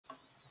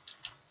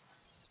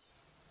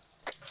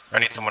I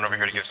need someone over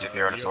here to give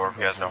CPR to Zorb.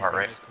 He has no heart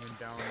rate.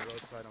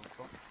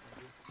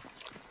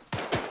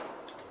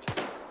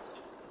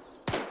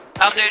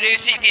 I'll do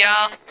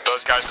CPR.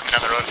 Those guys coming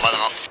down the road, let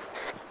them up.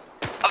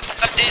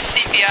 I'm doing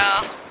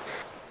CPR.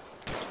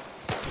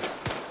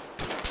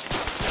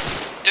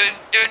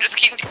 Just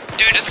keep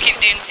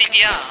doing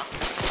CPR.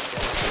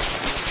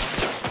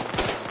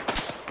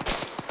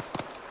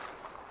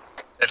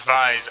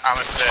 Advise, I'm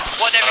at the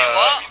what?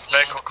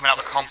 vehicle coming out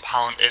of the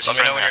compound is Let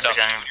me know when you're done.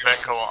 again.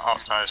 Vehicle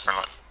outside is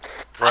friendly.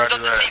 I've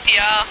done the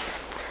CPR.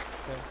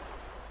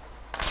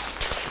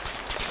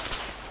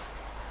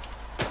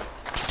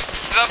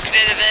 Smoke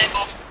near the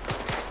vehicle.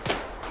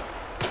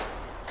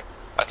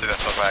 I threw that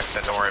smoke by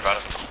accident, don't worry about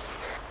it.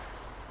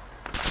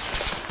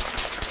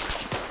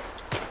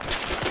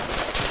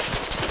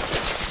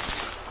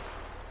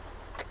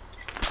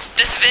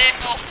 This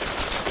vehicle.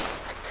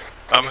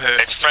 I'm hit.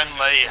 It's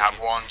friendly, I've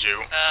warned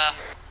you.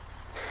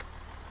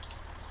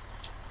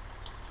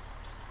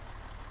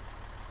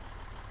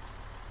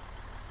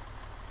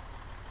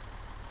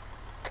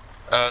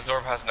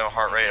 Zorb has no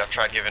heart rate. I've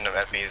tried giving him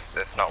EPIs,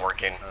 it's not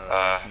working.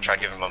 I've tried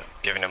giving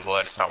him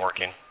blood, it's not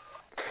working.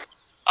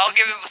 I'll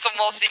give him some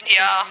more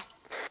CPR.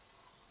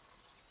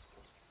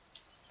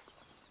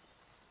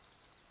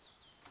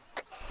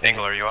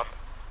 Engel, are you up?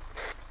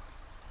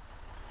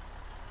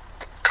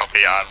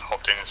 Copy, I've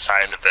hopped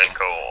inside the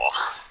vehicle.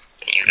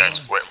 Can you guys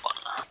whip one?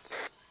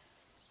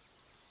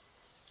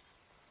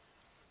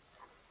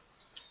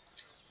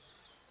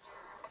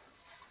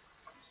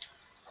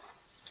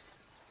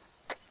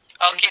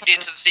 I'll keep doing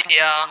some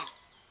CPR.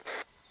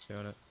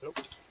 Doing it.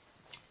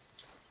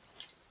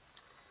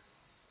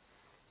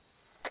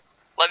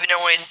 Let me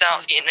know when he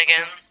starts getting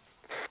again.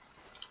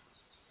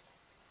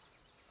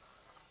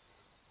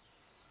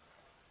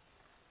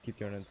 Keep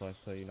doing it until I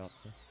tell you not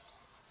to.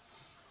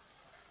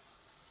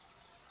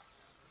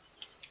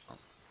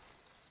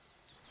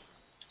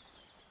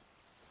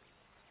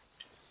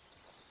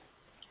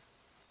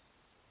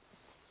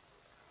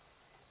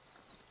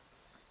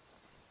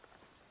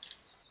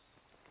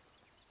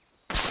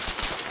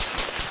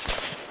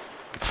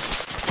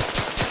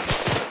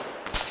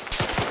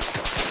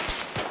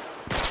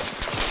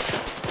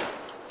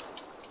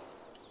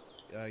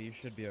 You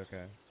should be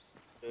okay.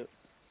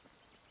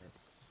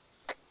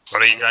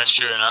 What are you guys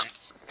shooting at?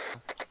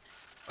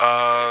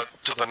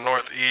 To the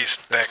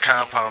northeast, that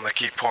compound they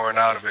keep pouring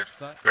out of it,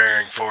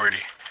 bearing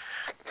 40.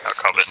 I'll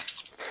cover it.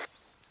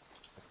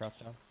 Crouch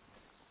down.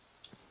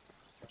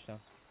 Crouch down.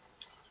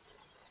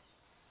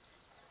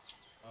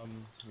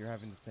 You're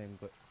having the same,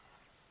 but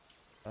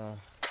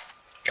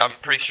I'm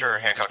pretty sure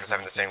Hancock is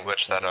having the same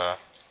glitch that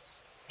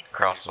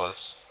Krause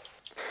was.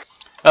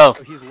 Oh.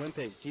 He's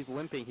limping. He's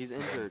limping. He's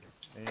injured.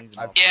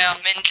 Yeah,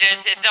 I'm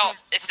injured.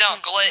 It's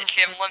not glitch.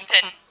 I'm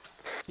limping.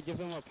 Give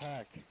him a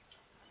pack.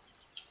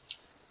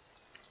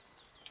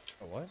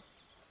 a what?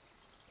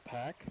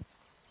 Pack?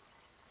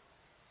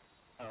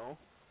 No.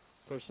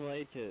 Personal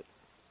aid kit.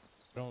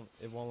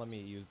 It won't let me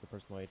use the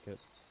personal aid kit.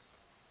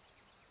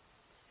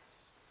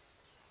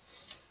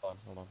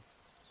 Hold on.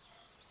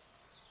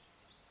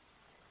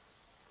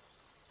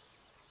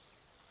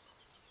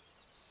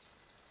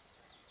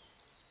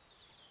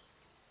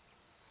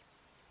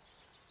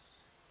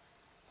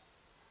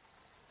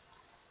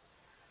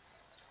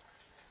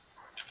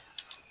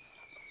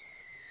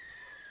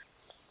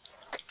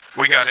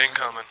 We got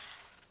incoming.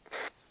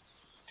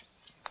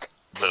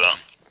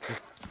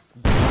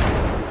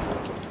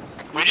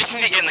 We just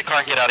need to get in the car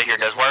and get out of here,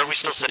 guys. Why are we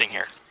still sitting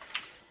here?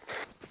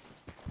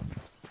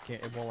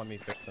 It won't let me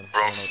fix them.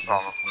 I'm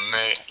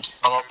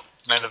up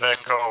near the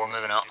vehicle, we're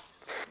moving out.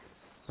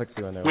 Fix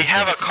you in there. We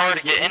have a car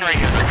to get in right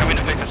here. They're coming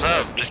to pick us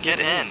up. Just get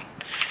in.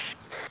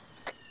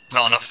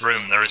 Not enough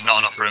room. There is not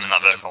enough room in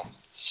that vehicle.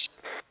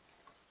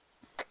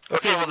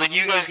 Okay, well then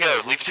you guys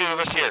go. Leave two of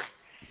us here.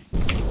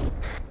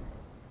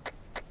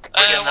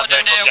 We're getting that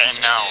vehicle, get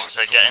in now,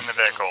 so get in the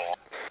vehicle.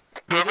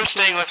 Whoever's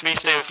staying with me,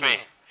 stay with me.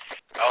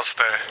 I'll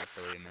stay.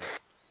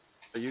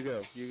 You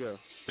go.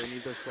 They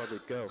need their squad to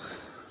go.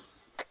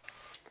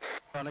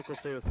 Sonic will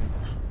stay with me.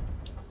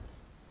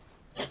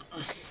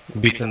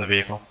 Beats in the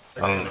vehicle. I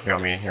don't know if you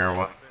want me in here or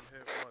what.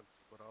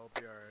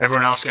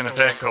 Everyone else get in the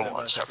vehicle,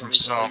 except from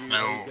Snob,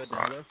 no.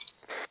 Right.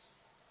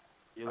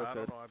 You look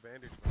good.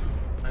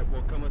 Alright,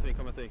 well, come with me.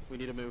 We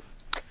need to move.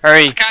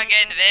 Hurry. I can't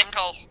get in the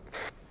vehicle.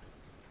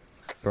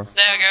 Sure.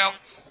 There we go.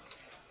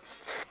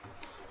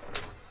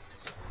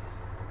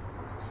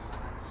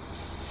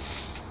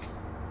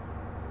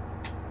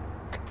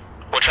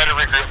 We'll try to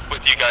regroup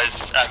with you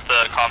guys at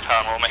the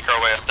compound. We'll make our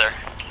way up there.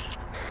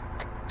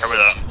 Cover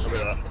that.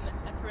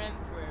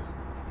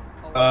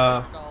 I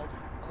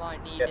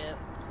might need it.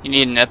 You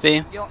need an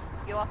epi? You'll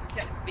have to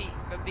check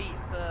the beat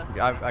first.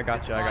 I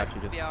got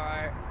you. Just be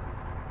alright.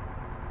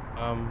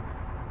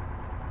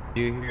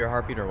 do you hear your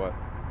heartbeat or what?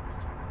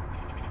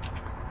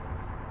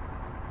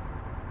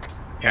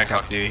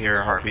 Hancock, do you hear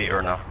a heartbeat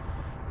or no?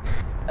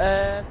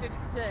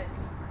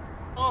 56.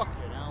 Okay,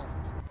 now.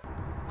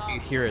 Do you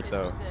hear it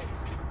though?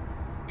 56.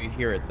 Do you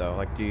hear it though?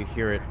 Like, do you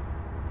hear it?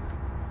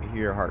 You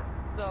hear your heart?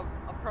 So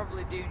I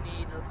probably do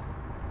need.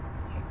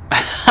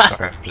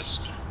 Okay,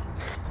 just.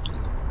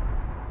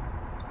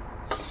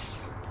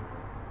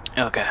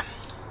 Okay.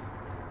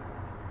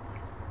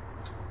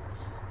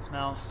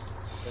 Smell.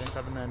 Get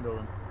inside the main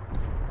building.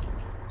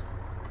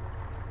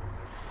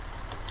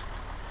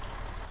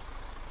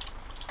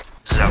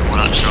 Is that what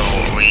I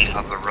saw? We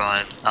have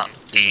arrived at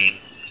the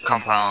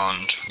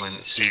compound.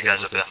 We'll see you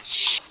guys up there.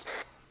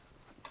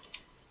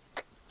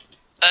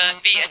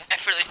 B, I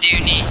definitely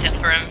do need to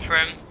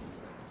from.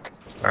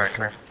 Alright,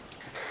 come here.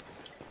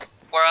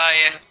 Where are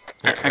you?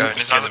 Just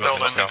Inside get the the building,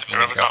 building, let's go.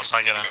 whoever's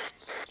outside, get in.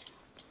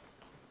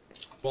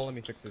 Won't let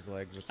me fix his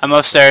legs. With I'm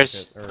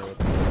upstairs. Or with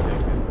the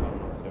JK, so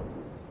let's go.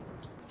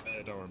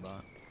 Don't worry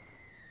about it.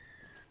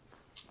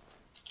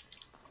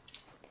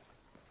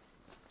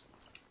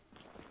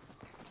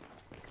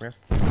 Come here.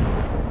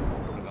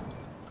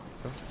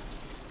 So?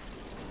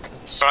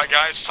 Alright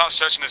guys, start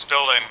searching this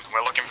building.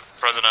 We're looking for the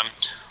president.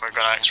 We're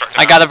gonna extract him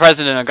I got out. the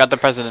president. I got the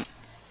president.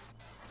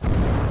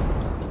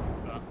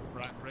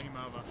 Right, bring him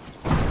over.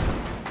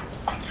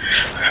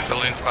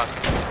 Building spot.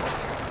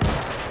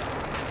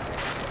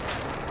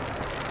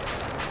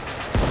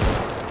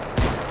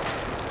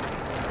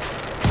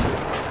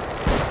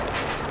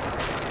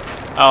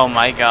 Oh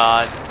my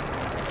god.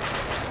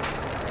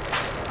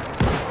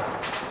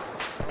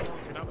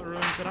 Get out the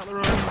rooms, get out the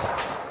rooms.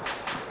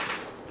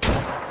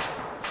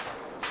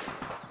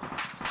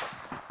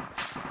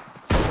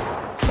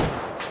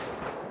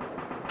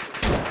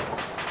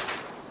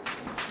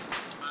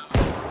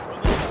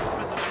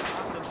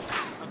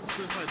 That's a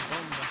suicide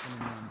bomb back on the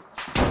man.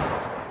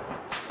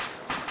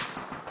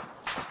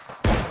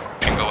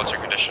 Bingo, what's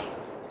your condition?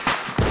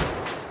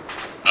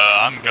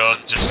 I'm good,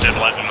 just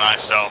stabilizing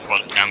myself,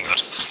 but I'm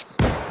good.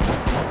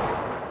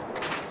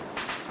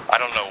 I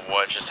don't know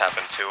what just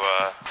happened to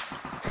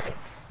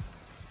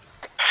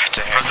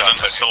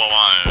President is still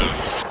alive.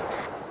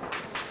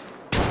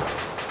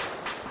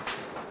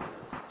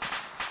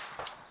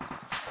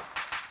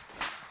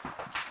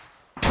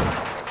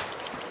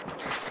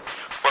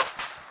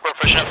 We're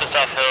pushing up the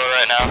South Hill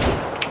right now.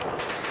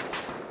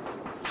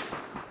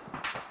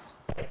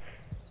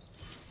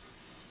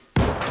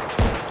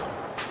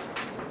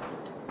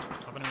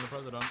 Happening with the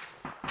president.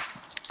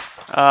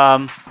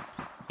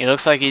 He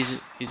looks like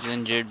he's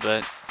injured,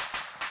 but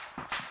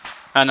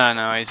oh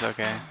no, he's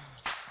okay.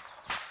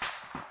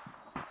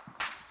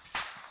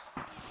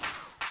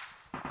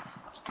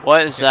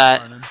 What is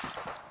that?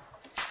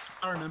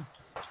 Firing him.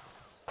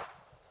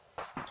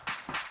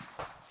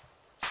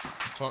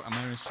 Fuck, I'm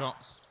hearing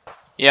shots.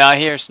 Yeah, I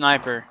hear a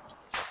sniper.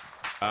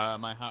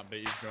 My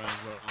heartbeat is going as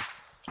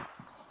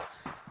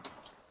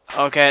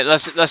well. Okay,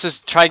 let's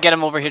just try to get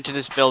him over here to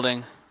this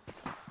building.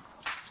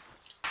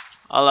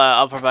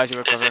 I'll provide you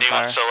with Is cover anyone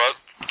fire. still up?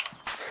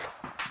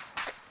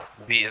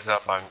 B is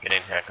up, I'm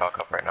getting Hancock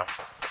up right now.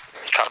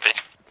 Copy.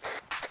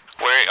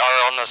 We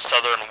are on the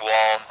southern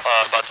wall,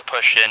 about to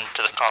push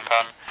into the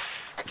compound.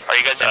 Are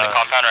you guys in the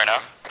compound right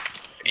now?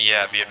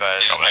 Yeah, be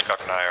advised, Hancock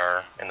and I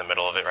are in the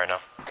middle of it right now.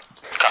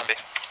 Copy.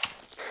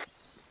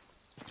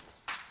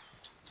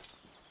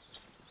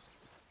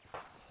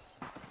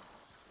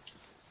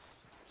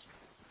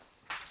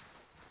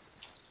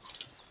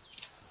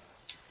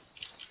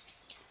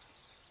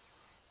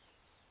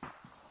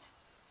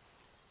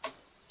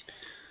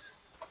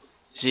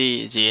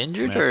 Is he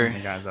injured The or?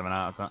 guy's having an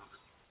heart attack.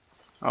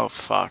 Oh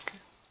fuck.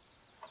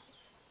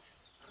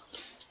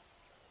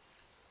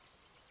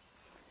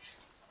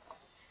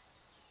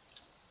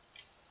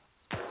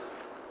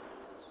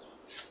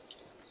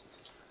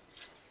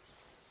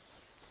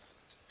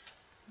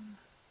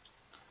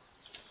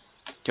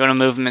 Do you want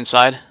to move him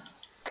inside?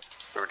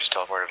 We were just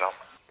teleported out.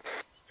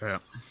 Yeah.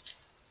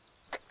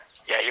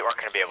 Yeah, you aren't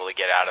going to be able to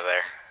get out of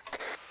there.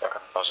 Okay,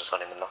 I was just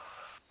letting them know.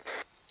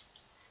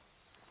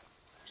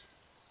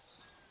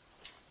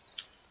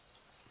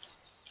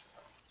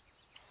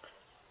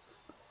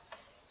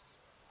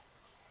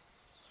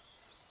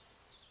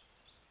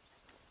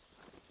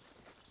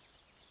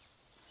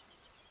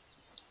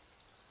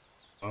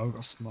 I've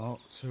got smoke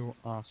to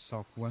our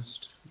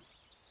southwest.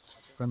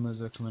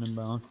 Friendlies are coming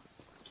inbound.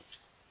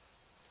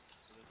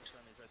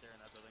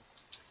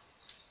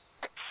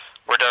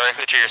 We're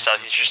directly to your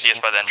south. You should see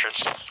us by the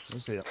entrance. We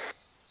see it.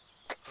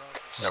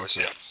 Yeah, we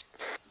see it.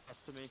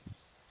 Pass to me.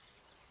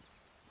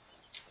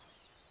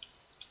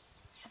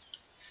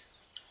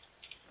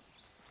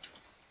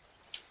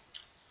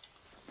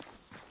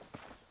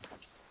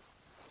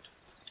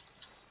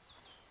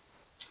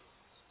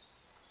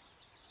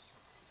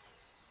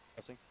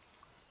 Passing.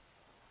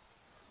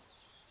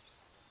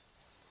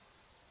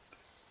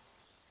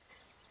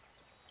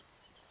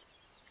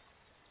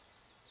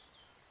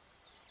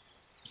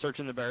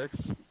 Searching the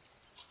barracks.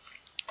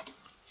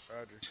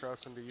 Roger,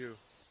 crossing to you.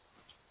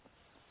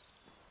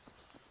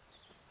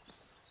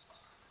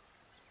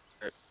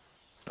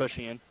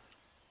 Pushing in.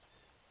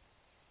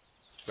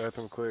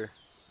 Bathroom clear.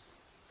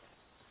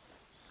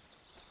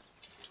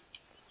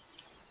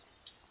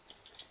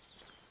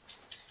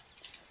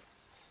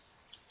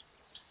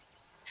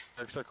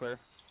 Barracks are clear.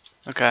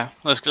 Okay,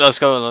 let's go.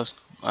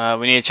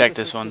 We need to check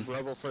this one.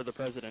 Rebel for the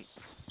president,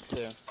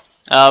 too.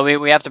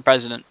 We have the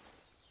president.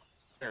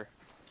 Where?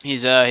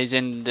 He's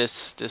in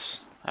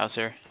this house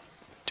here.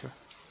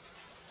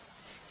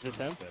 Is this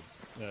him?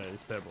 Yeah,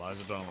 he's stabilized.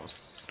 I don't know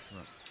what's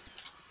right.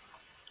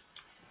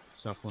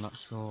 South will not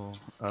sure.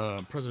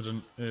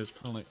 President is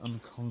currently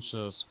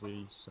unconscious.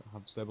 We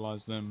have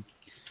stabilized him.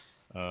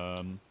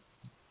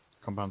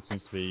 Compound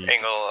seems to be.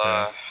 Angle,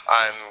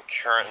 I'm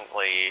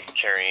currently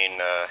carrying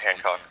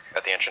Hancock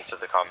at the entrance of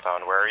the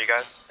compound. Where are you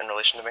guys in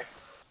relation to me?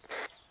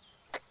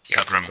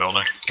 Gathering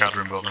building.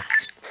 Gathering building.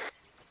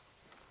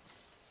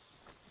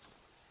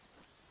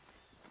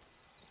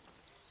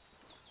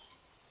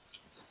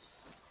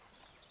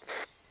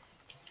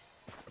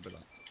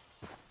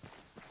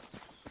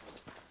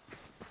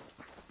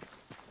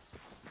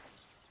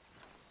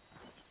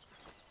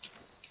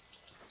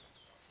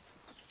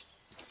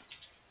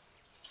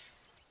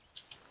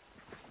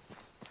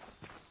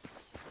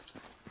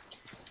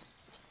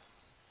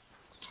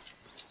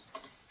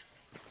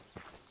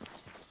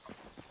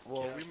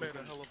 Well, we made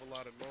a hell of a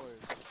lot of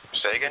noise.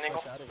 Say again,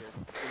 Angle? Out of here.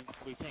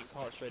 We can't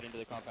call it straight into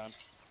the compound.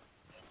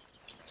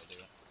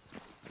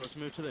 Let's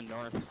move to the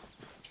north.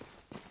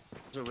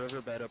 There's a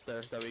riverbed up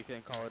there that we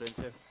can call it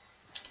into.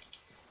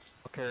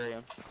 I'll carry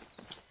him.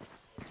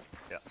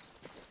 Yeah.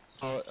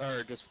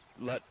 Or just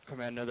let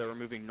command know that we're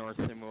moving north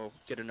and we'll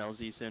get an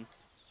LZ soon.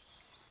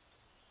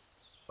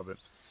 Love it.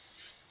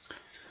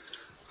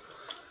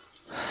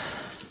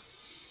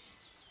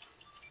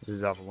 This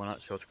is Alpha 1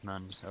 at short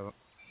command, over.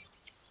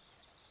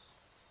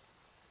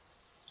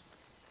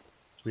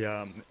 We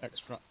are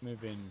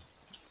moving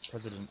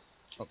President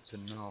up to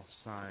north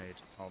side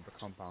of the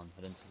compound,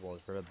 heading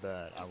towards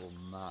Riverbed. I will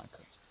mark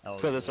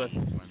LZ Go this way.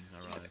 when I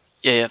arrive.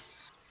 Yeah.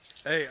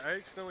 Hey, I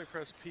accidentally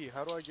pressed P.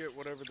 How do I get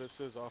whatever this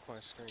is off my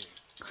screen?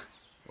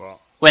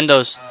 Well,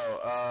 Windows.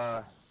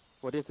 Oh,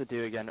 what do you have to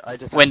do again? I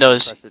just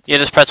Windows. press it Yeah,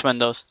 just press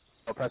Windows.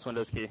 Oh, press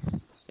Windows key.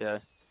 Yeah,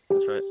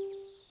 that's right.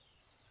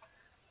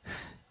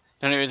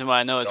 The only reason why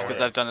I know is because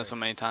I've done it so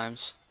many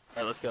times.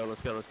 Alright, let's go.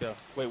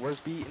 Wait, where's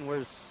Beat and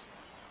where's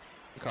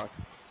Cock?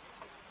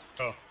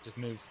 oh, just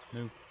move.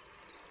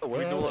 Oh, We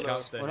do want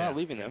to stay we're here. not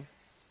leaving them.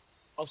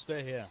 I'll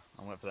stay here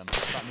and wait for them.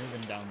 Start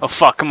moving down. Oh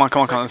fuck! Come on!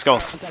 Let's go.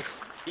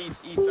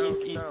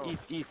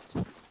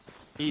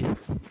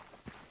 East.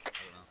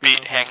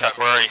 Beat, Hancock,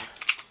 where are you?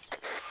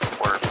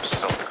 We're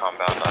still at the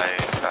compound.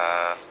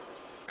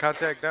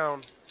 Contact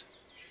down.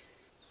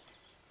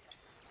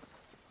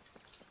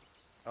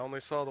 I only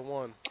saw the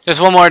one.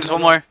 Just one more.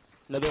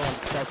 Another one,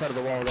 south side of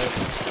the wall there.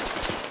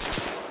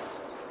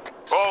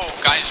 Whoa,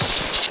 guys.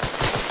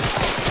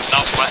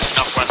 Northwest.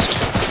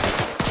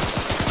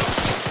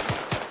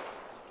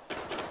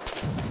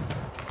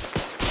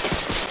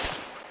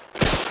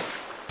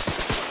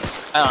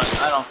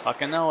 I don't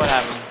fucking know what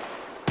happened.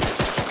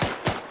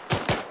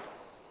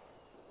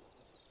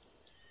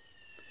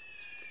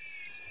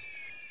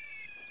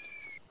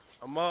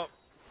 I'm up.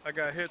 I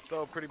got hit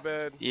though pretty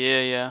bad.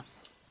 Yeah.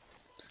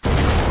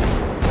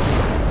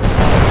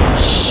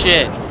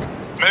 Shit.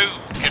 Move.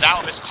 Get out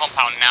of this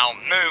compound now.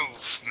 Move.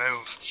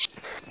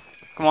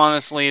 Come on,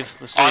 let's leave.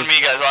 On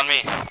me, guys, on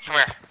me. Come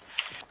here.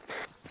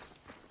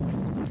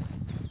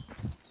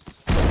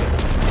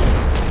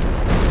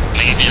 I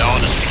need you all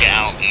just to get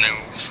out and move.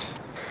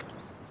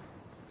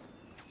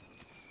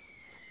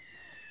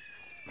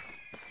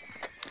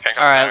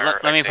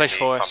 Alright, let me push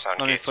first.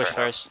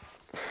 First.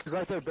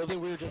 Right there,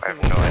 building we were just I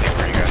have no idea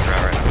where you guys are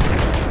at right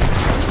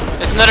now.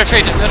 There's another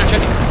tree.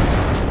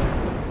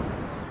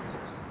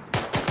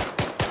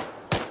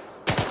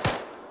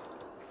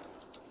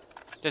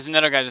 There's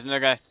another guy.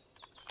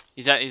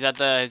 He's at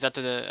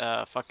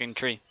the fucking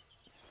tree.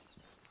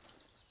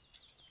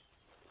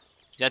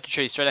 He's at the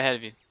tree, straight ahead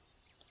of you.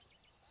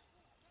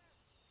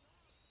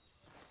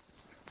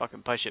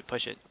 Fucking push it.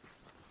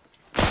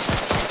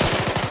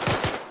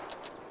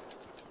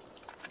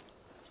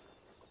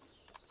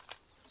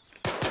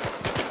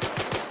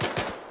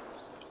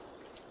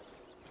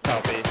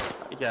 Copy.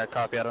 Yeah,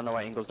 copy. I don't know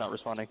why Ingle's not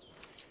responding.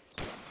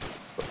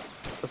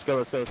 Let's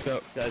go.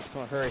 Guys,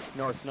 come on, hurry.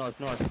 North.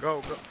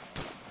 Go.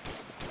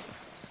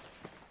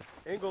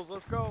 Ingalls,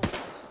 let's go.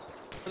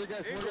 More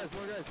guys.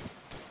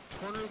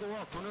 Corner of the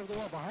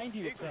wall, behind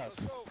you,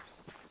 Krause.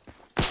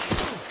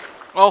 Let's go.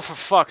 Oh, for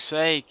fuck's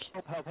sake.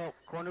 Help.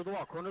 Corner of the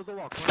wall.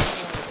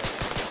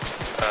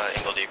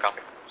 Ingle, do you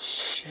copy?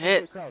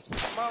 Shit. Krause.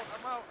 I'm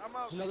out.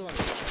 There's another one.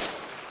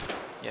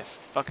 Yeah,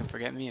 fucking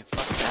forget me and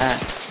fuck that.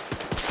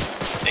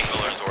 Ingle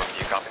or Zorb, do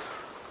you copy?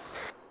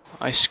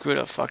 I screwed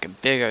up fucking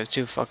big. I was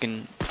too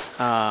fucking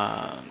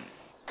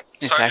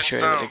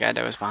infatuated with the guy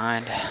that was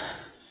behind.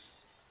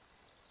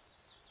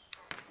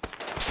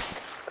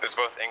 Is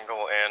both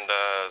Ingle and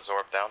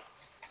Zorb down?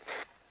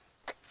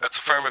 That's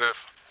affirmative.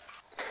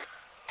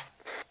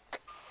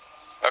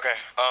 Okay,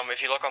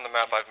 if you look on the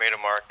map, I've made a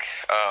mark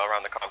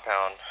around the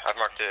compound. I've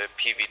marked a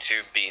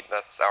PV2 beat,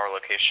 that's our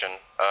location.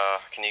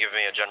 Can you give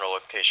me a general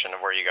location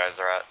of where you guys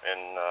are at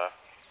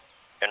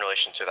in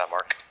relation to that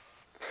mark?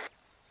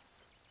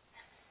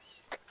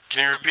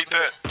 Can you repeat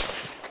that?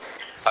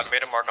 I've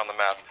made a mark on the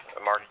map,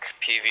 a mark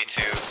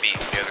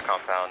PV2B near the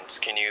compound.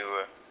 Can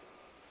you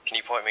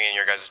point me in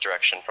your guys'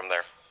 direction from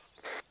there?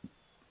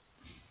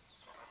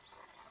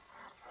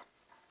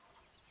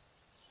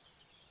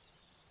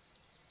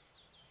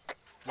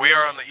 We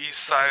are on the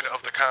east side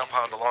of the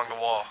compound along the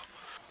wall.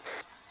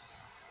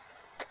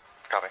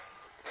 Copy.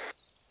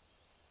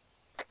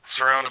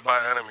 Surrounded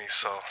by enemies,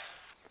 so.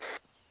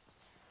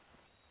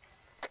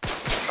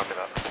 Copy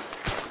that.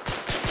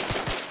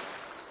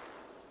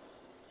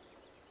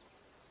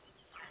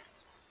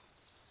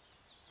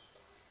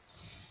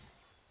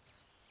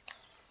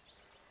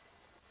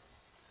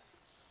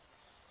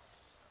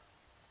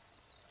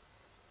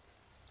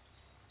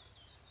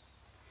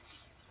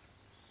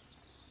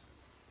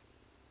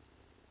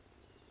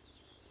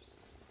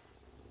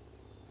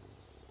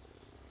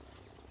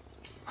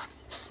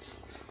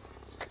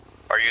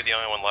 Are you the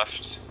only one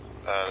left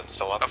that's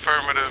still up?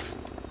 Affirmative.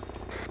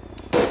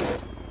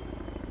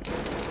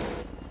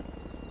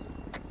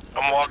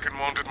 I'm walking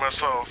wounded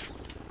myself.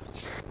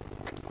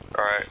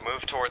 Alright,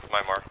 move towards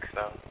my mark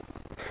then.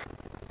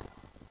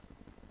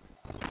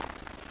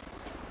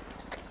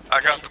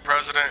 I got the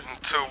president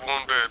and 2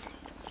 wounded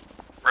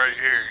right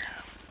here.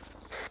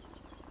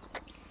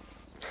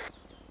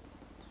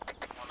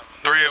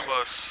 3 of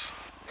us.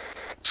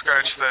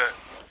 Scratch that.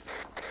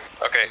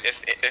 Okay,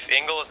 if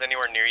Ingle is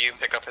anywhere near you,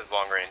 pick up his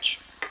long range.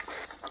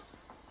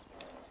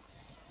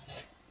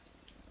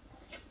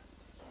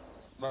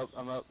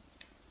 I'm up.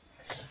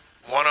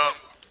 1 up.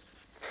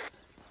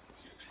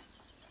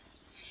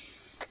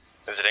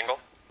 Is it Ingle?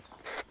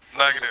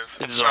 Negative.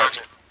 It's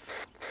Sergeant.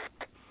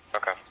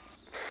 Okay.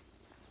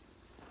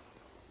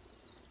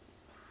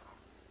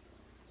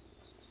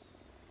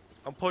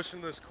 I'm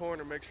pushing this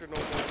corner, make sure no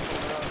one's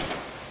coming out.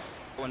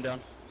 One down.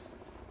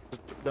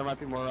 There might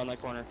be more around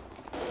that corner.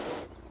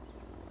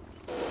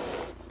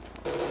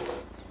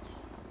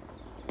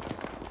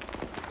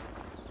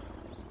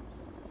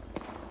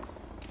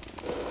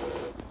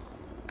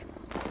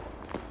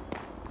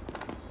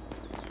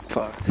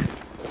 Fuck.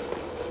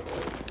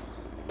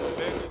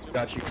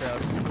 Got you,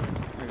 Krause.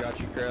 I got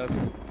you, Krause.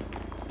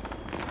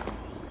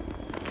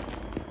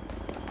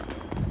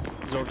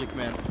 Absorb to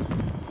command.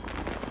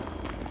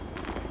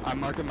 I'm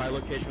marking my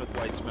location with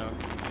white smoke.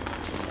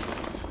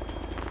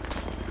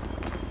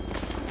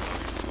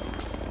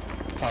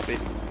 Copy.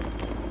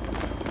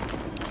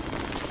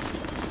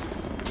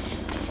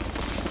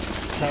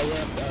 Tell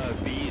them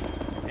beat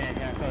and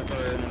Hancock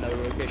are in another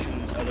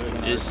location other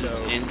than This ours, is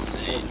so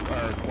insane.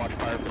 or watch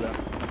fire for them.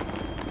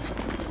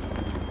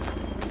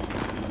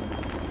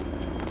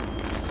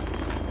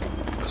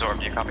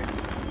 Zorb, you copy?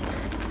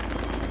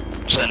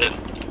 Send it.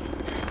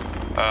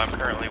 I'm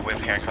currently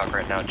with Hancock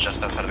right now,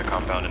 just outside of the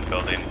compound and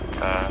building.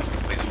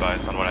 Please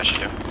advise on what I should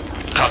do.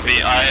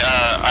 Copy.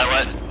 I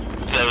let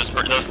those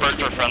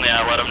birds are friendly.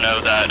 I let them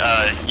know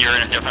that you're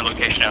in a different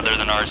location other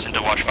than ours and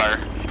to watch fire.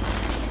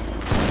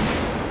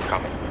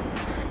 Copy.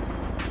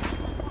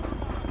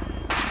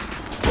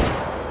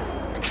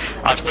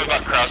 I've still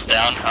got Krause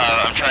down.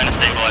 I'm trying to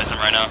stabilize him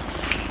right now.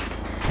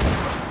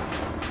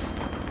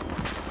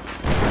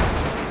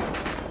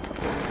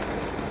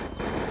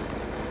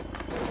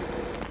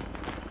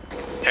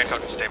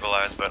 Hancock is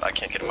stabilized, but I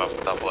can't get him up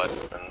without blood,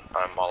 and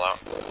I'm all out.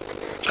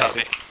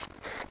 Copy.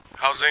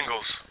 How's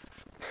Ingalls?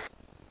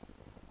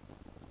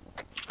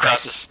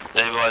 Krause is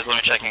stabilized. Let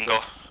me check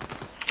Ingle.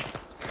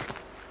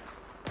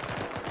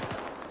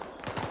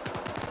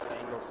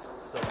 Angles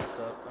still messed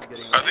up. I'm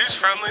getting. Are these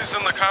friendlies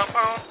in the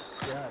compound?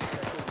 Yeah,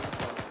 check your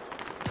recon.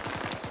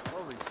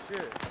 Holy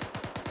shit.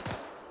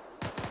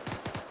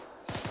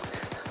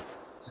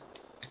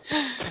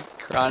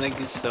 Chronic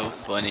is so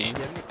funny. Do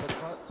you have any clip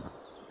pot?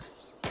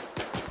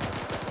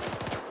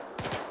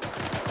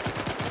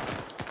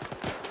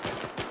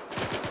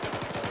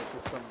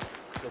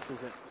 This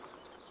isn't.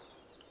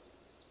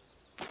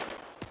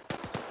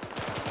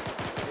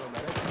 Yo,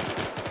 medic?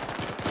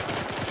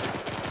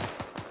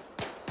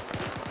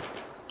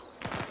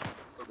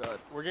 Oh god.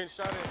 We're getting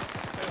shot at.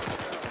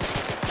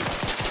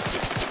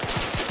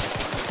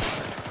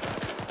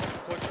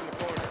 Pushing the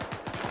corner.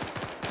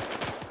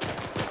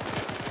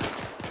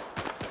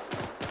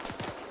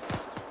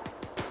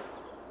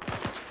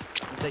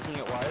 I'm taking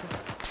it wide.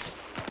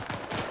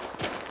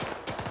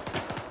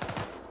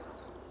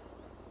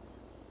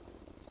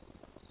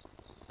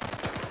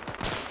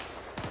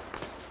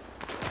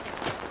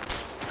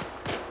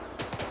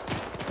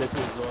 This is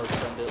Zorb,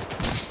 send it.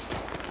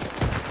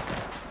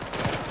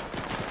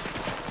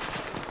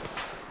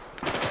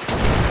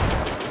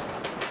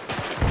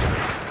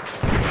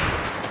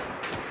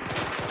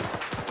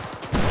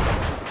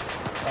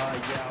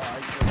 Yeah,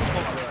 I'm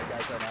pulling other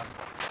guys right now.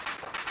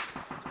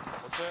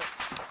 What's that?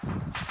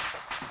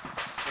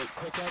 Wait,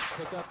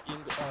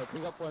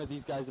 pick up one of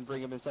these guys and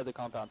bring him inside the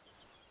compound.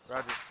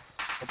 Roger.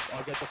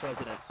 I'll get the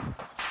president.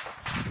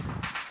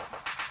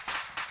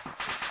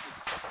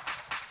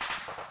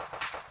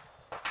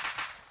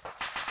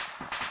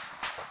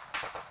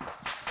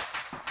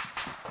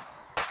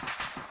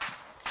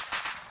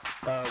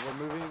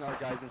 We're moving our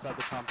guys inside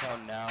the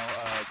compound now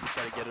to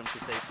try to get them to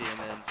safety, and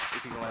then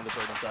if you can land the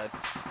bird inside.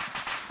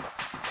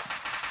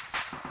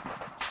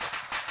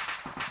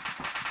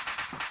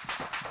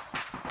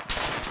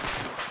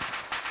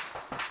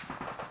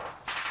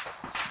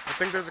 I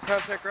think there's a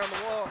contact around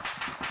the wall.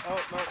 Oh,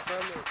 no,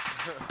 friendly.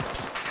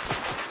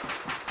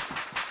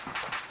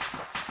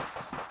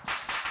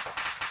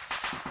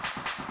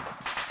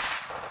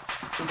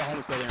 From behind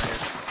this building right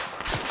here.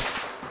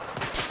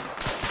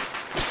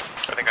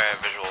 I think I have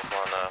visuals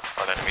on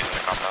enemies in the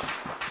compound.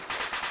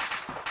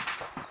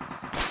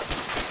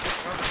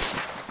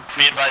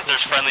 Be advised,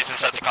 there's friendlies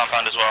inside the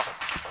compound as well.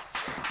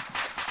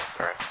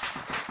 Alright.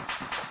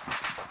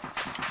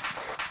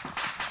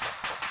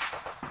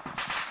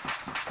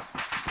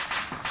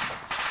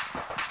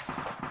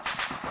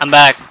 I'm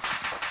back.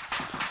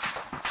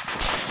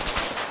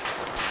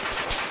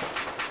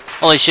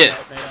 Holy shit.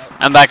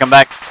 I'm back, I'm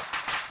back.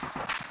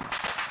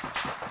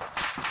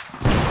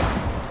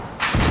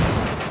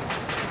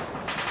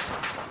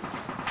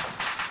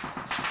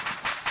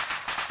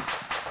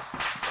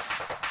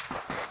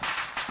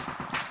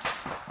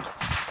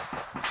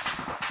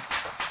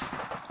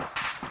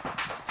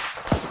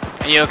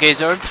 Are you okay,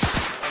 Zorb?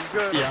 I'm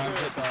good. Yeah, I'm I'm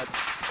good. hit bad.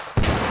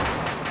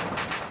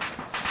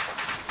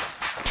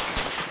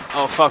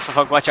 Oh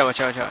fuck, watch out.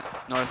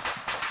 North.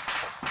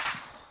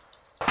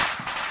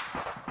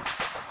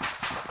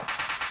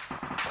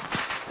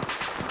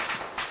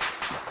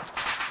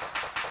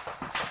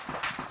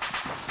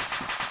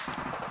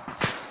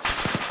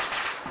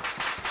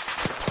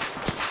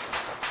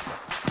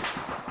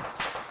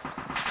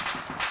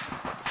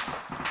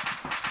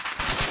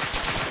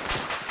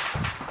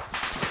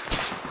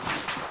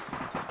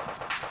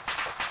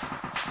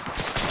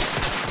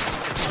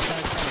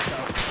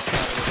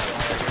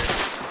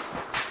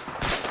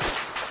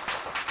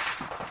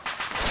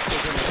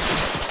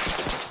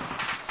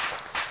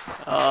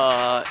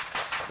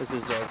 This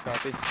is Zorb,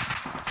 copy.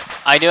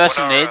 I do have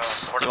some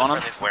nades. What Do you are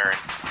want the them? friendlies wearing?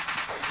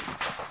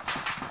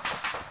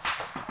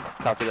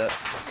 Copy that.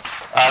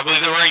 I believe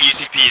they're wearing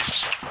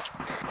UCPs.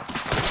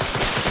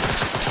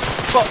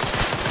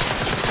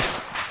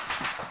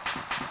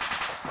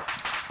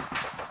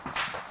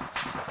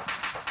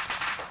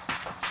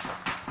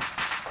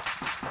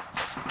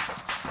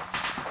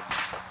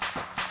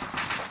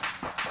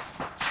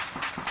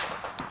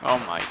 Oh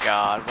my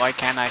god, why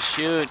can't I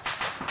shoot?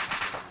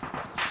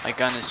 My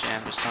gun is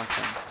jammed or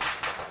something.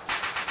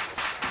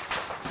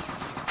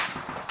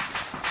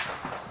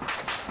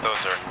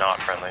 Those are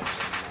not friendlies.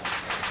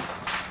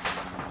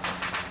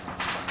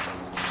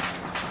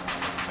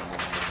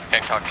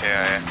 Hancock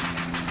KIA.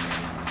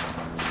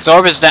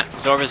 Zorb is down.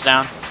 Zorb is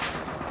down.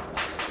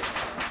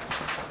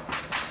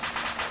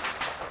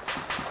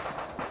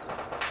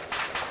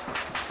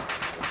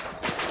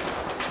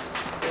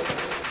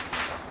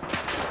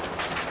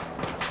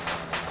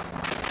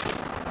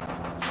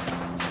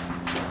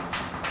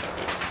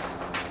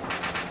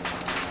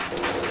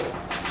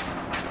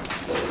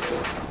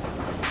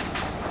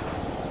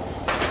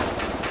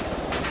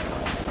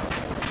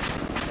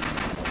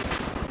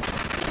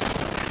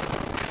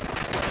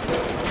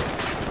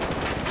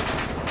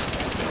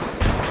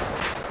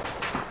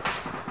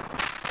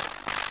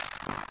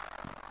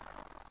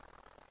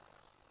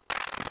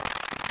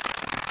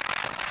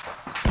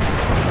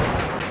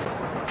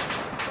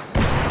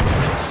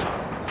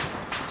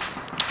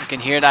 I can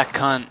hear that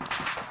cunt.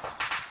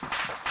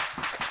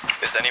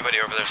 Is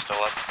anybody over there still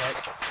up?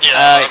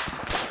 Yeah.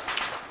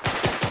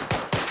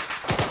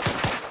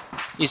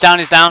 He's down,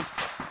 he's down.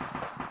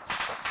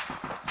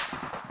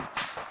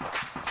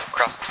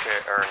 Krause is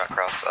or not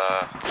Krause,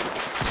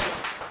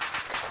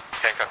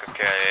 Hancock is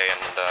KIA,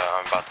 and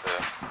I'm about to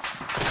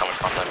come in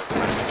contact with some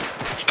enemies.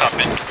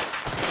 Copy.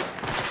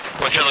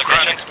 What's your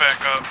location?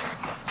 Back up.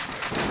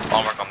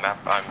 I'll mark on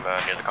map, I'm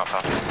near the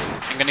compound.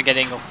 I'm gonna get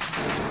angle.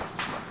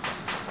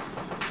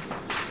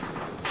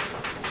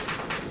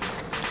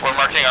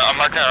 I'm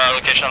marking our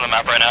location on the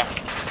map right now.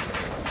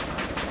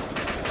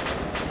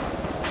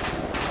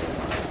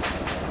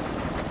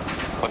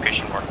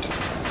 Location marked.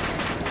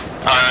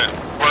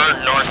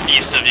 We're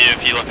northeast of you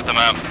if you look at the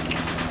map.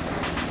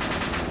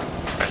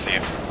 I see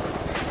you.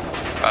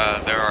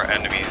 There are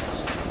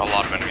enemies, a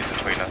lot of enemies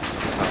between us,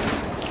 so.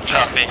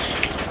 Copy.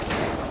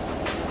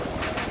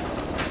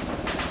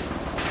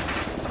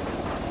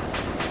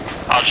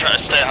 I'll try to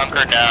stay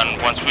hunkered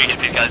down. Once we get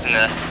these guys in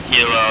the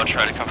helo, I'll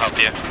try to come help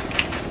you.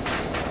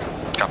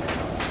 Copy.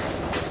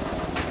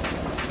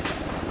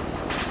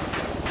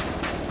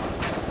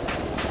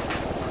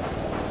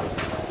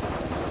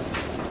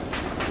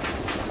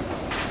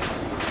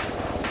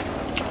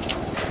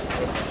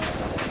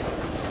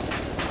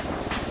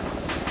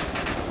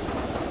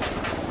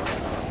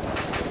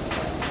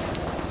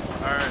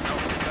 Alright, no,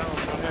 go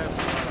ahead.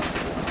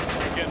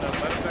 We're getting a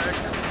medevac.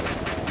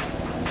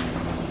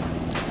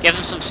 Give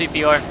him some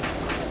CPR.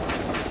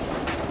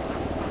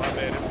 My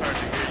bad, it's hard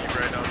to hear you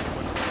right now.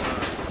 What's going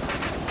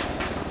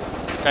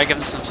on? Try to give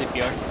him some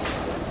CPR.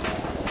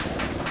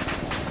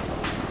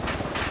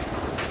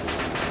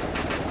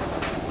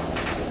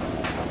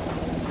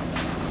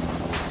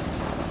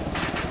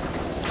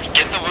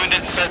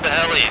 inside the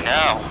heli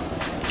now.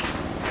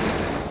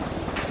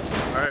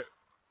 Alright.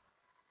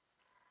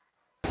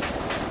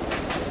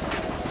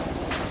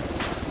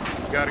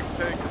 Gotta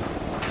take it.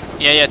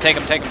 Yeah, take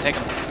him.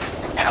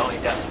 Heli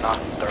does not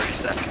in 30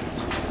 seconds.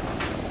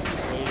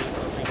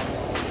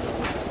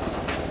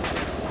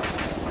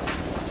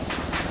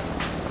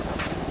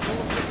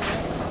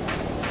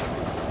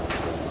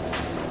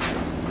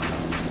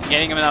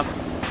 Getting him up.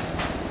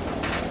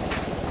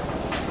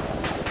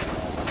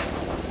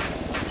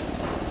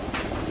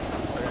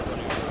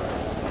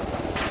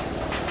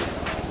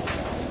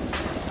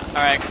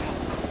 Alright, come on.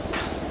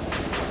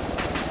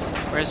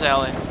 Where's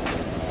Ellie?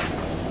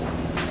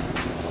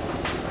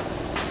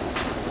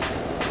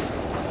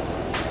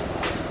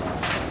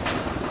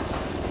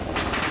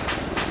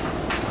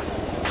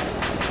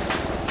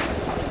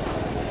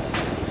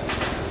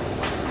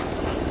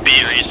 B,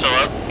 are you still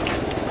up?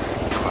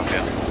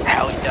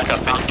 Heli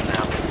does not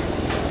now.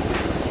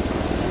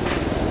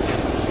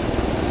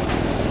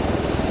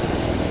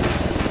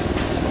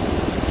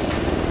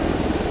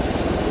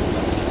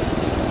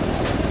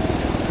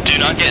 Do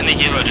not get in the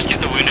helo, just get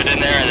the wounded in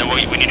there, and then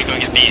we need to go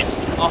get B.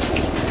 Oh.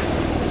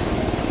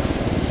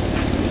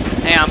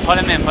 Hang on, put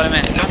him in.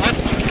 No, what?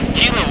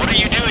 Helo, what are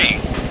you doing?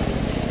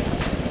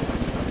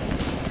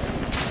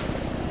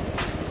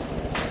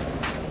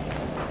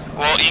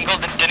 Well, Ingle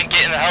didn't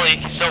get in the heli,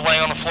 he's still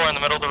laying on the floor in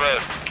the middle of the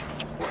road.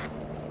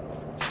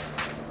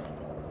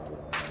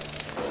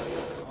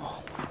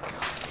 Oh my god.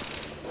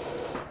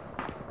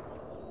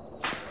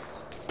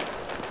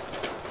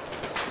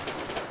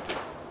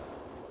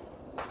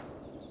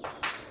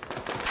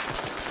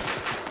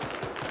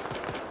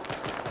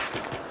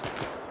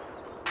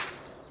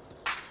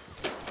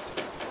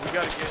 We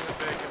gotta get him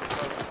back in the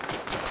cover.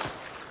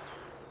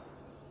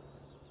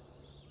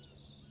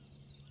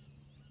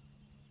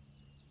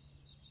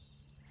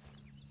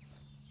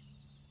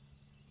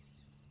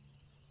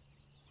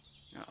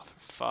 Oh, for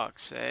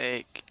fuck's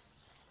sake.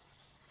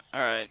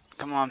 Alright,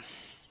 come on.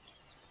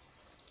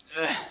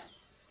 Ugh.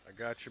 I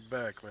got your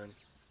back, man.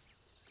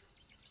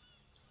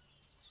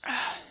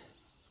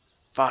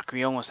 Fuck,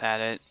 we almost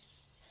had it.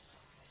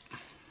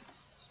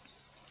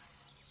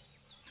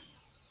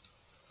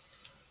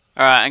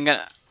 Alright,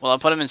 I'll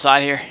put him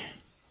inside here.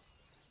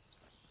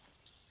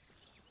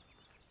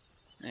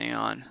 Hang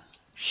on.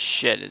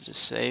 Shit, is this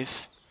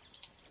safe?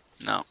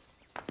 No.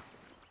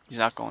 He's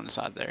not going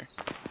inside there.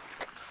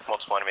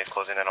 Multiple enemies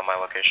closing in on my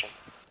location.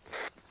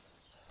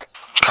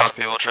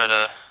 Copy, we're trying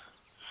to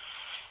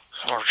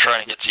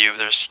get to you,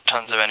 there's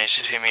tons of enemies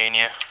between me and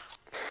you.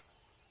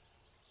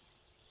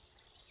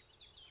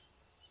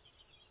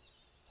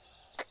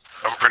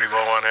 I'm pretty low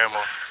on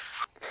ammo.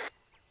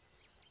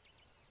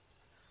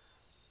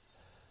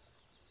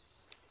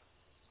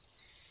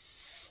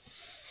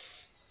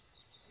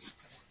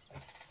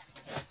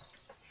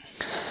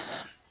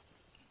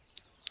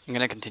 I'm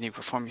gonna continue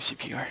performing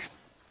CPR.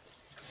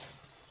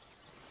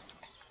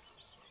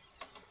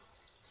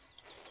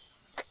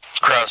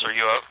 Krause, are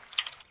you up?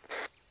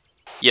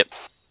 Yep.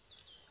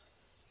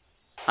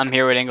 I'm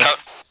here with Ingle.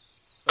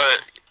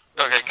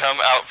 Okay, come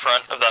out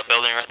front of that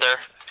building right there.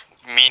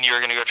 Me and you are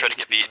gonna go try to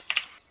get beat.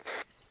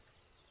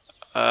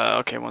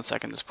 Okay, 1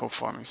 second, just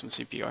performing some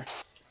CPR.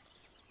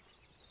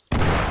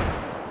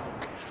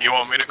 You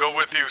want me to go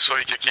with you so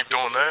you can keep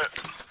doing that?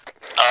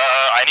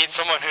 I need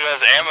someone who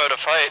has ammo to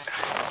fight.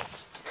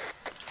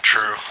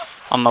 True.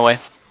 On my way.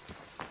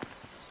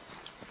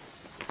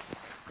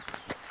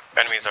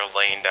 Enemies are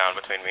laying down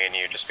between me and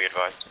you, just be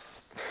advised.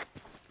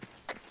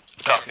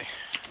 Copy.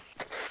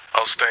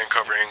 I'll stay and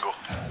cover Ingle.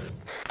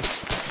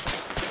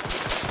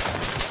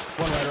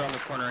 One right around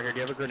this corner right here. Do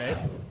you have a grenade?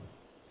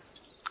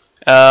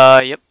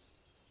 Yep.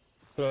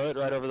 Throw it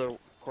right over the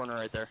corner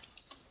right there.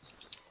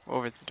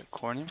 Over to the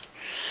corner.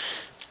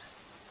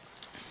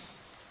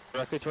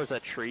 Directly towards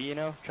that tree, you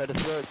know? Try to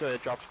throw it so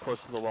it drops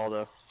close to the wall,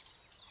 though.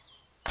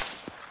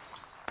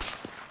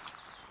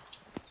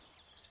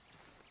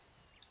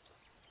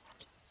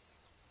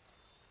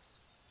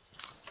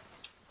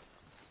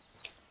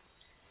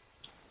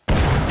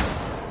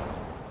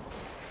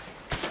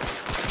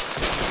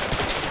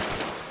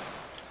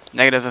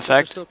 Negative There's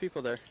effect. still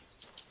people there.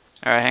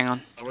 Alright, hang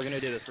on. Oh, we're gonna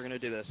do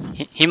this.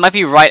 He might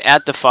be right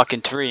at the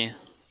fucking tree.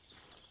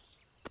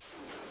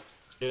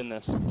 Doing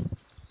this.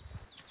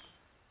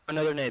 Throw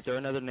another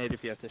nade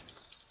if you have to.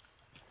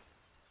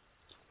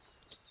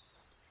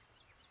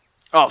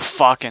 Oh,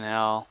 fucking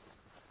hell.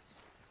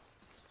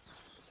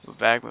 Move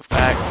back.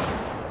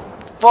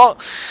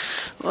 Fuck!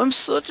 I'm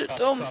such a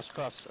dumb...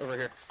 Cross, over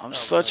here. I'm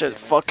such a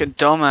fucking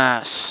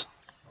dumbass.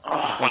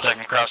 Oh. 1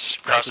 second,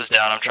 Krause is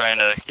down. I'm trying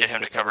to get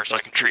him to cover so I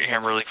can treat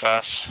him really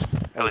fast.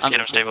 At least get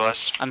him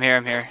stabilized. I'm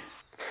here.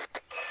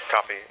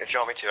 Copy. If you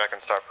want me to, I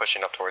can start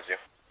pushing up towards you.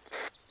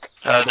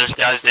 There's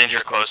guys danger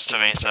close to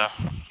me, so.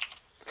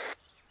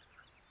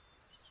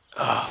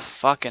 Oh,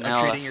 fucking hell.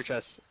 I'm treating your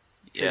chest.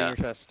 Yeah. Treating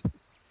your chest.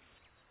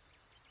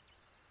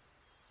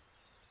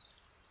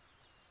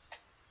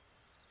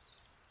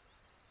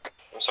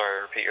 I'm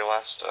sorry, repeat your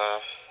last,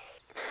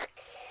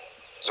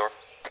 Zor?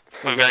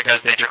 We've got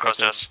guys danger close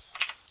to us.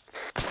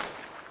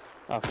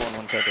 Off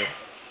 1-1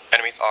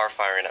 Enemies are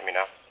firing at me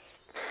now.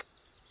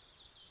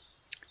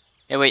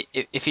 Yeah, wait.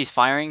 If he's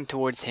firing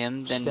towards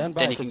him, then Stand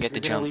by, he can get the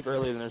if you're gonna jump. leave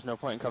early, then there's no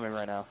point in coming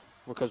right now.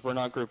 Because we're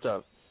not grouped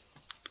up.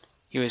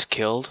 He was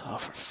killed. Oh,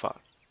 for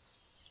fuck.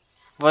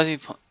 Was he?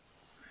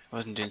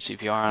 Wasn't doing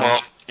CPR on him.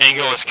 Well,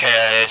 Eagle was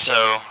KIA,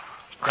 so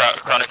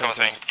Chronic, come with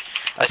me.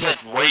 I said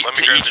wait to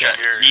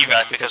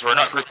evac because we're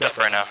not grouped up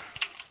right now.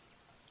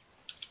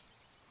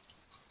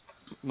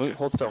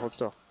 Hold still, hold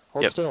still.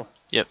 Hold still.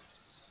 Yep.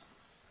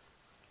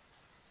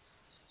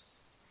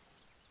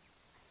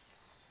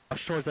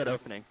 March towards that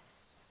opening.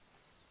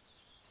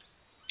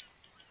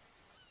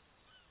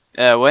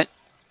 What?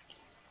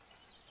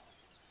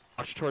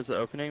 March towards the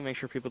opening, make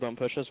sure people don't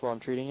push us while I'm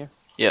treating you.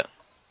 Yep.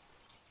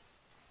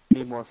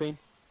 Need morphine?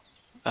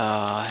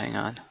 Hang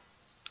on.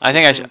 I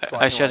think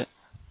I should.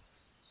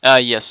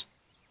 Yes.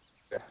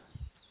 Okay.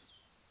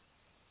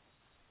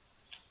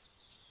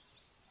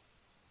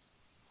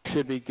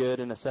 Should be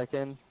good in a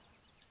second.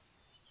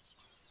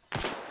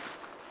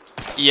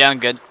 Yeah, I'm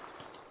good.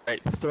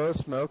 Alright, throw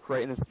smoke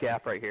right in this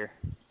gap right here.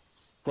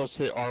 Close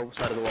to our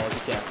side of the wall as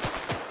you can.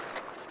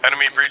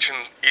 Enemy breaching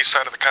east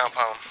side of the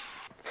compound.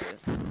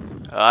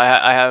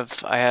 I have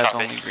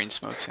Copy. only green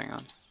smokes. Hang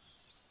on.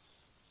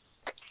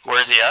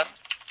 Where's he at?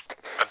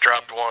 I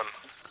dropped one.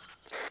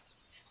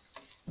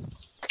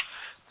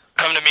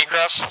 Come to me,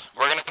 Krause.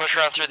 We're gonna push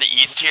around through the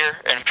east here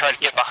and try to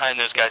get behind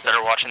those guys that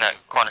are watching that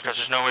corner, because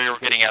there's no way we're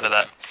getting out of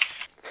that.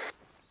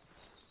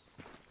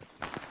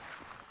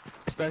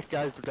 Expect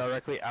guys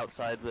directly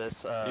outside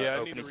this Yeah, I need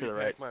opening to to the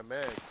repack right. my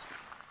mags.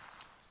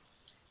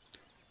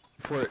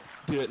 For it,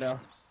 do it now.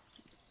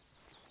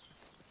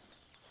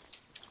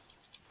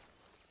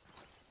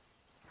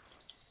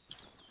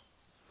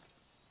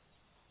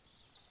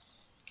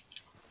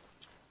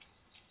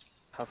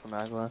 Half a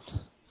mag left.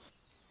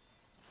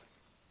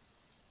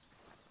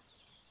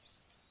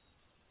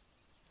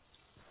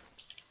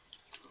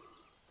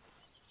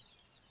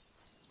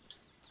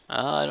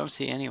 I don't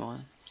see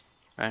anyone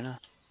right now.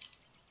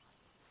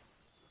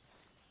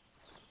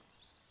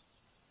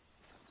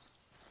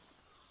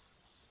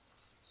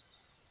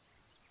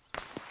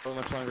 How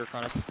much longer,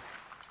 Chronic?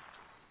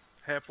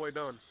 Halfway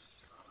done.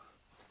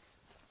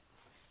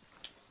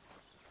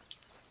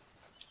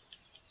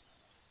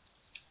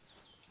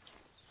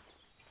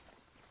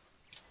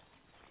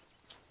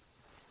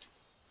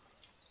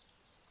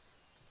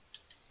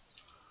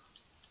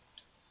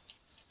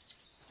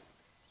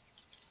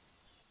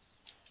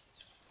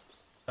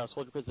 Just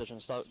hold your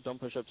position. Stop. Don't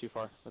push up too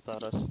far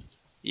without us.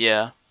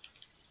 Yeah.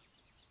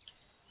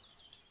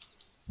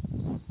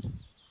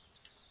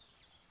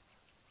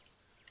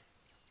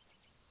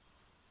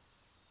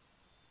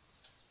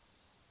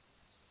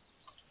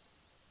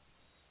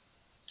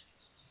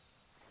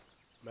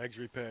 Mags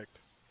repacked.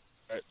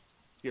 Alright,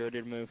 you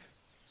ready to move?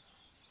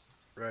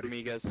 Ready.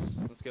 Me, guys.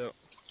 Let's go.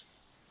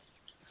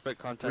 Expect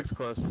contacts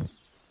close.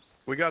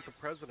 We got the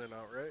president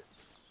out, right?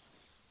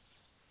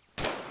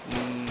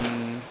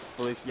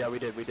 Yeah, we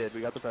did. We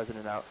got the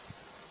president out.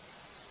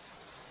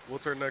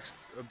 What's our next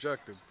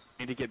objective?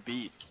 Need to get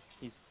beat.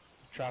 He's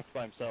trapped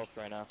by himself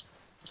right now.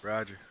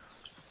 Roger.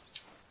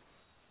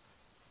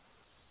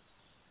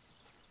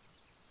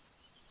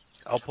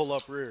 I'll pull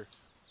up rear.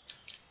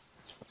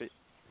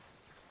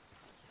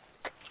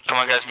 Come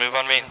on, guys, move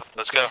on me.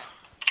 Let's go.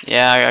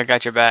 Yeah, I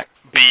got your back.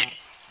 Beat.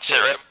 Sit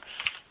rep.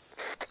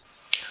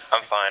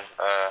 I'm fine.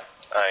 I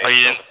Are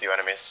you killed in- a few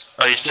enemies.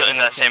 Are you still in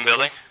that same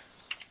building?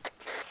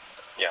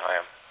 Yeah, I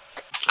am.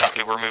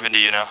 Copy, we're moving to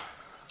you now.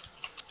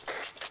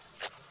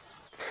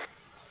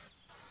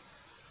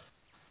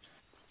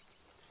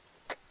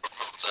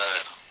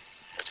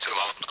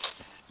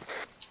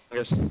 I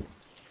guess.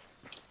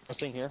 Last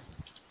thing here.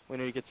 We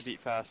need to get to beat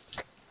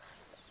fast.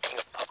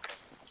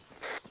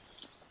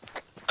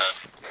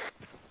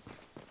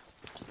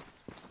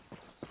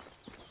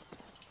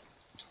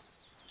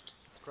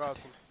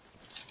 Crossing.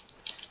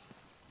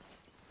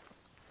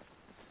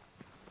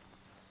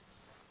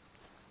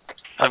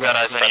 I've got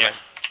eyes on you.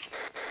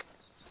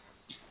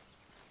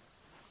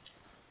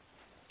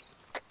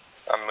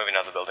 I'm moving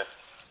out of the building.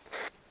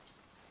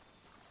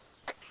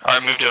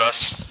 Alright, move to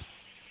us.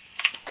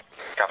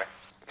 Copy.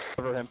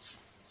 Cover him.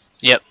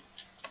 Yep.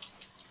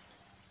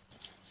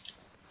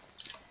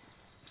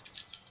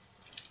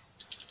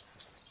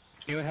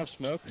 Anyone have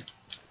smoke?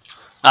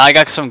 I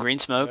got some green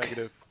smoke.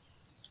 Negative.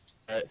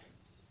 Alright.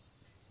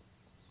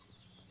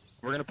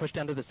 We're gonna push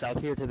down to the south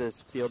here to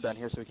this field down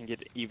here so we can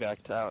get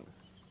evac'd out.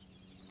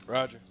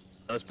 Roger.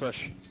 Let's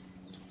push.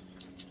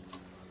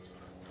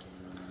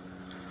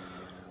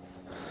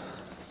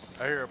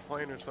 I hear a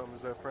plane or something.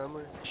 Is that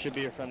friendly? Should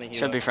be a friendly helo.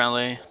 Should be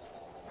friendly.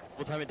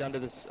 We'll time it down to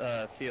this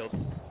field.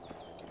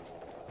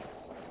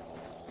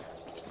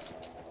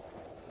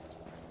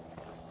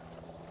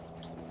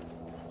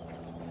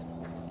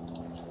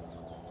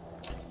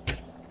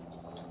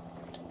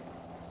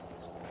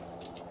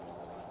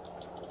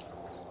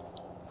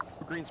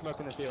 Green smoke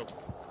in the field.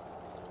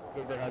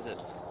 Whoever has it.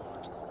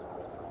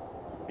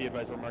 Be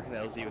advised, we're marking the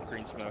LZ with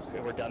green smoke.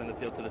 We're down in the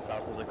field to the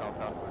south of the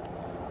compound.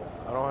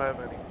 I don't have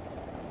any.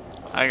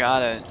 I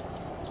got it.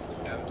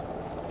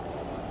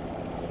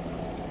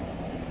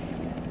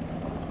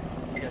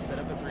 You guys set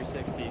up a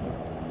 360.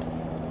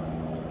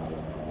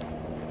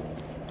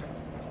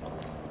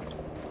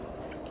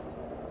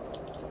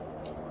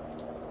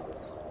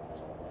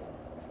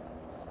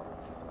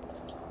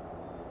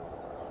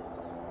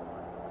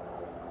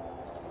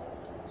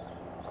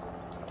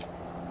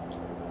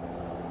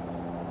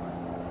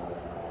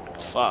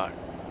 Fuck.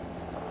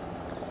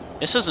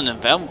 This is an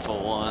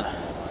eventful one.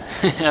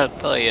 I'll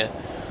tell you.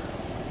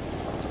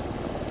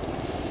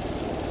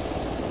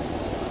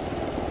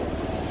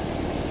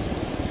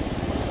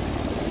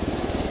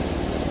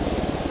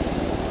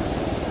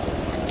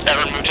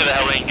 Everyone move to the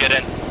heli and get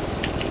in.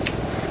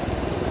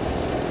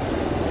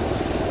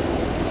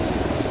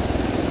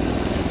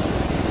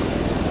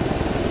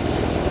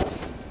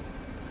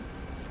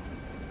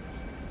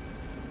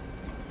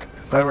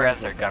 Whoever has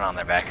their gun on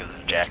their back is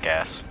a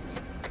jackass.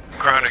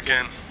 Chronic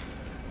in.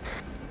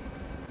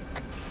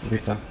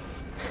 Pizza.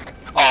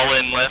 All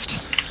in lift.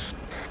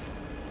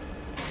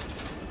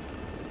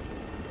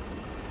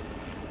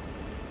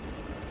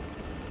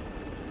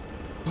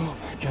 Oh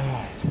my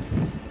god.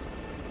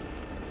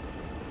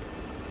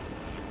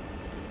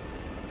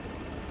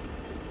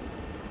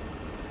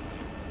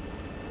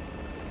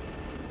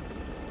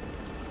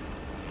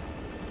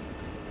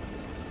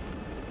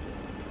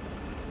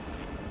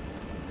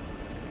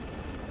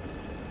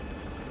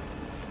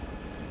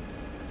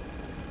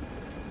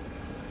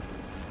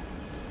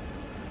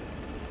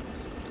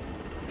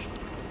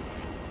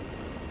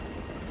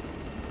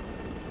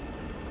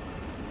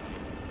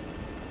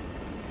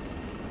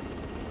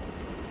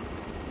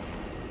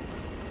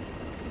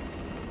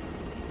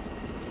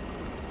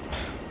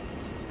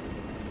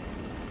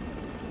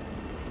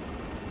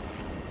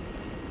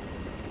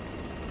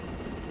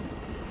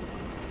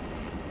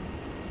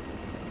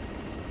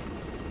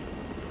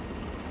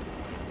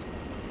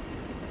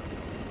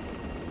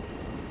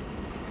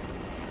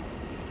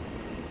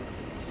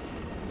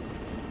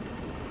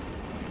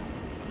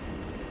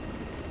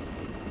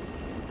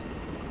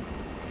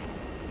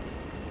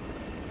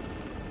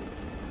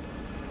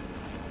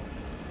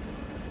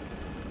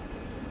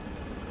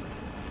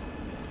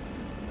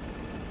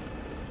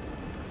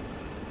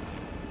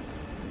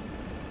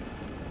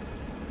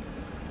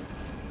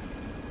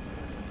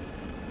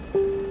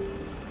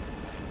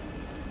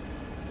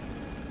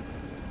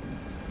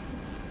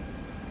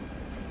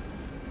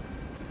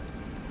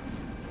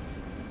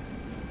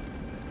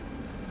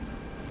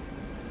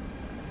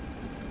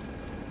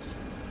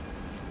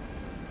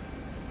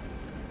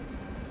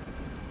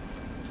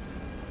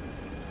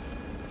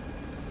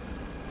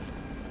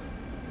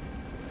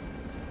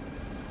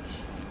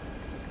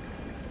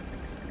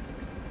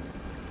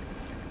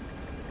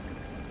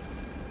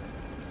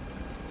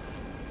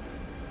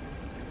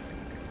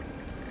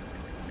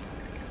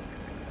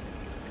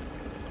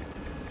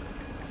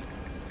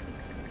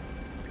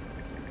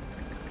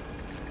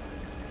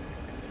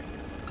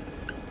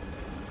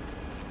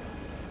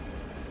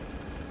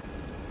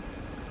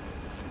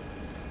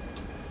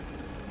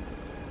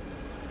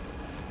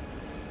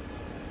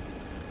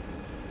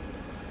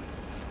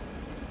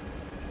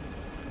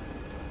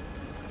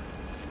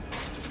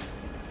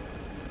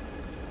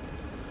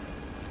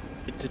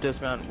 To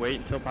dismount, wait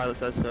until pilot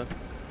says so.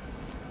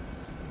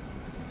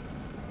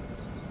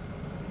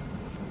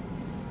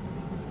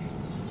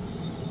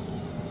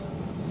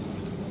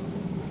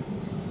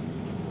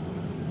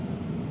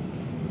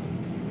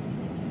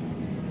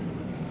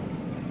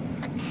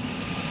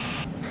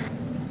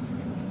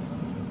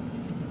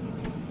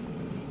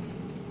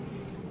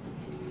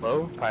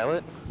 Hello,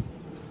 pilot?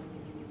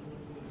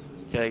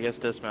 Okay, I guess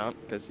dismount,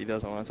 because he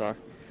doesn't want to talk.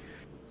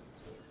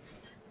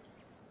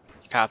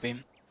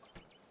 Copy.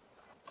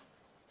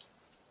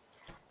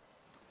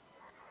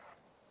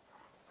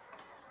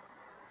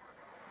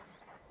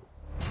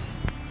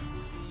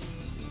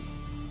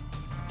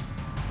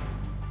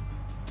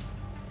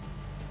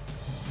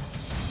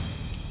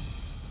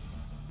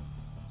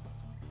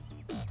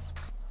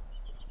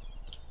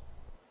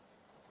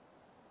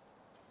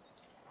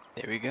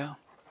 There we go.